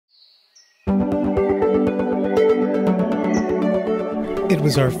It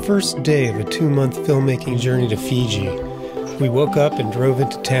was our first day of a 2-month filmmaking journey to Fiji. We woke up and drove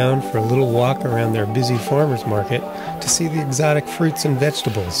into town for a little walk around their busy farmers market to see the exotic fruits and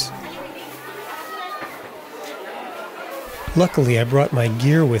vegetables. Luckily, I brought my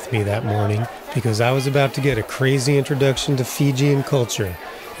gear with me that morning because I was about to get a crazy introduction to Fijian culture,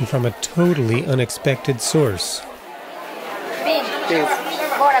 and from a totally unexpected source.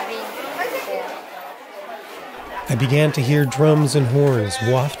 I began to hear drums and horns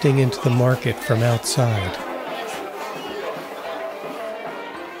wafting into the market from outside.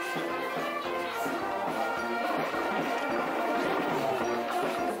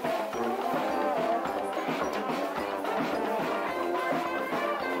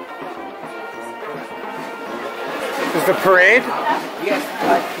 Is the parade?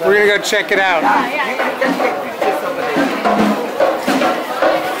 Yes. We're gonna go check it out.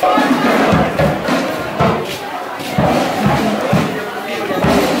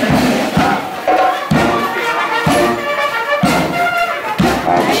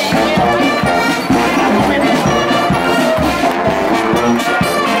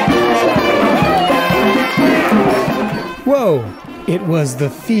 Whoa! It was the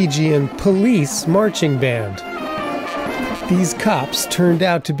Fijian Police Marching Band. These cops turned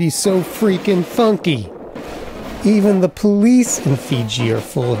out to be so freaking funky. Even the police in Fiji are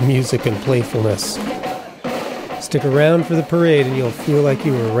full of music and playfulness. Stick around for the parade and you'll feel like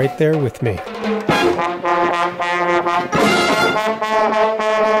you were right there with me.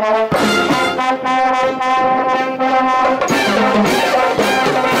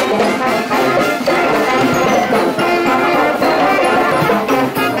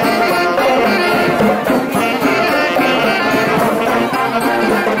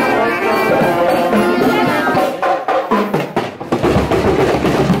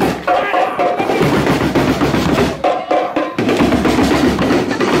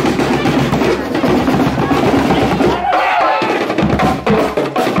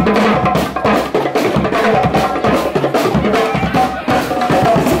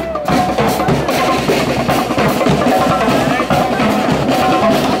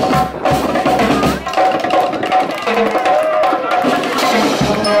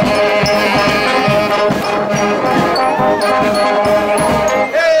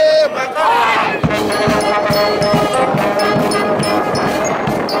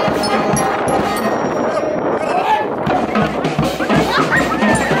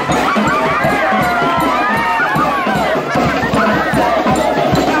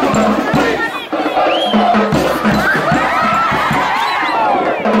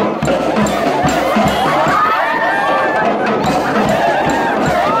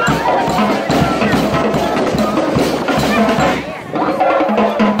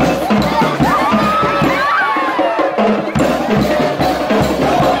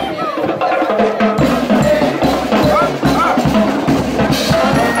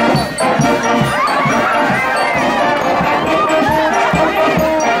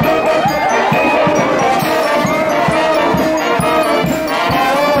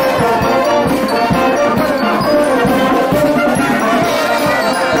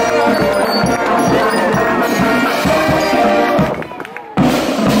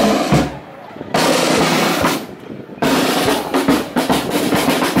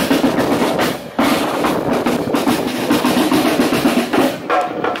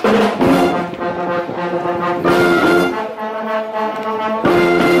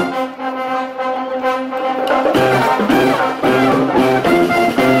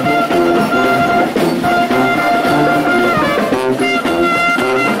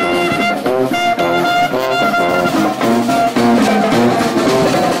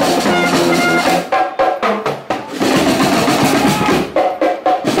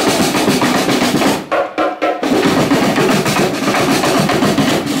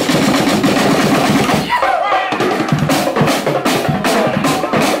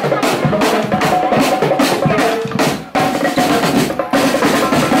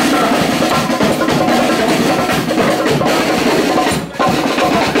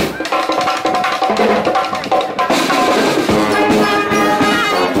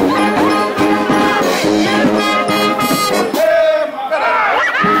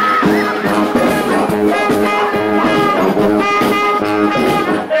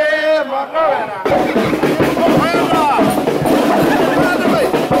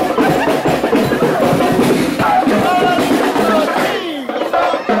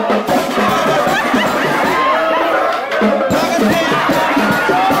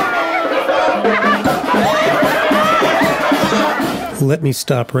 Let me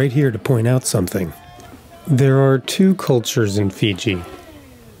stop right here to point out something. There are two cultures in Fiji,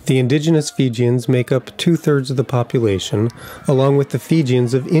 The indigenous Fijians make up 2/3 of the population, along with the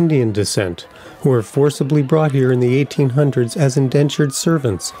Fijians of Indian descent, who were forcibly brought here in the 1800s as indentured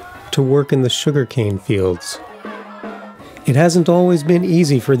servants to work in the sugarcane fields. It hasn't always been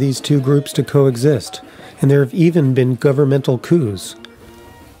easy for these two groups to coexist, and there have even been governmental coups.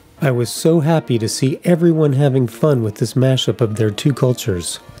 I was so happy to see everyone having fun with this mashup of their two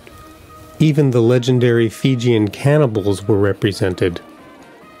cultures. Even the legendary Fijian cannabals were represented.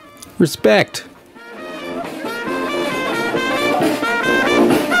 Respect!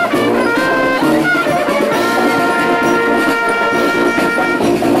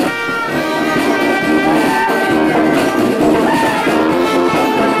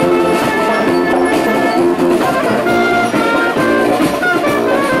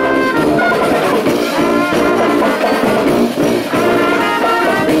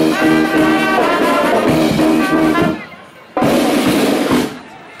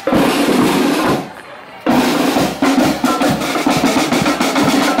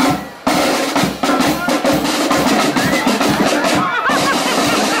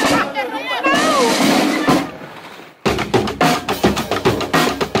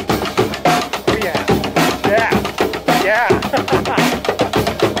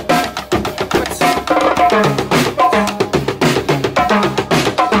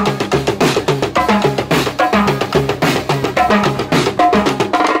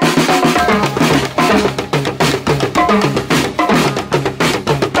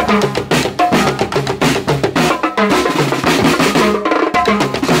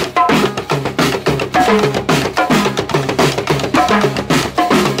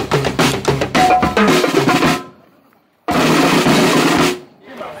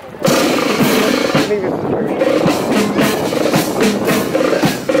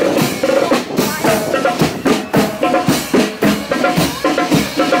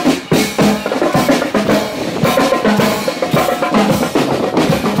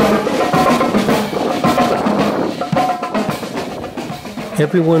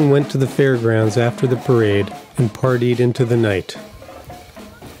 Everyone went to the fairgrounds after the parade and partied into the night.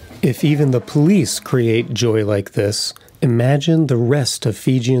 If even the police create joy like this, imagine the rest of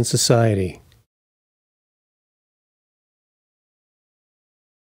Fijian society.